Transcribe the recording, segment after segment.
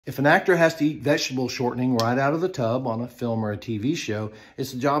If an actor has to eat vegetable shortening right out of the tub on a film or a TV show,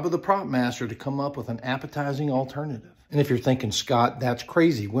 it's the job of the prop master to come up with an appetizing alternative. And if you're thinking, Scott, that's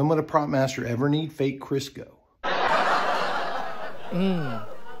crazy, when would a prop master ever need fake Crisco? I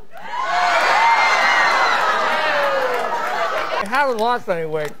haven't lost any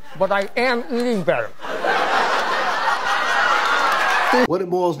weight, but I am eating better. What it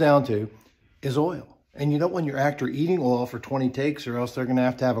boils down to is oil. And you don't want your actor eating oil for 20 takes, or else they're going to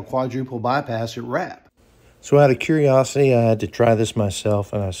have a quadruple bypass at wrap. So out of curiosity, I had to try this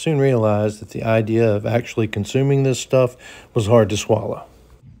myself, and I soon realized that the idea of actually consuming this stuff was hard to swallow.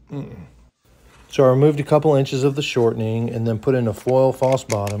 So I removed a couple inches of the shortening and then put in a foil false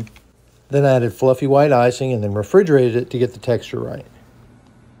bottom. Then added fluffy white icing and then refrigerated it to get the texture right.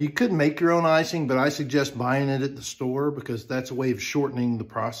 You could make your own icing, but I suggest buying it at the store because that's a way of shortening the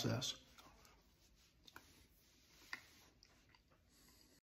process.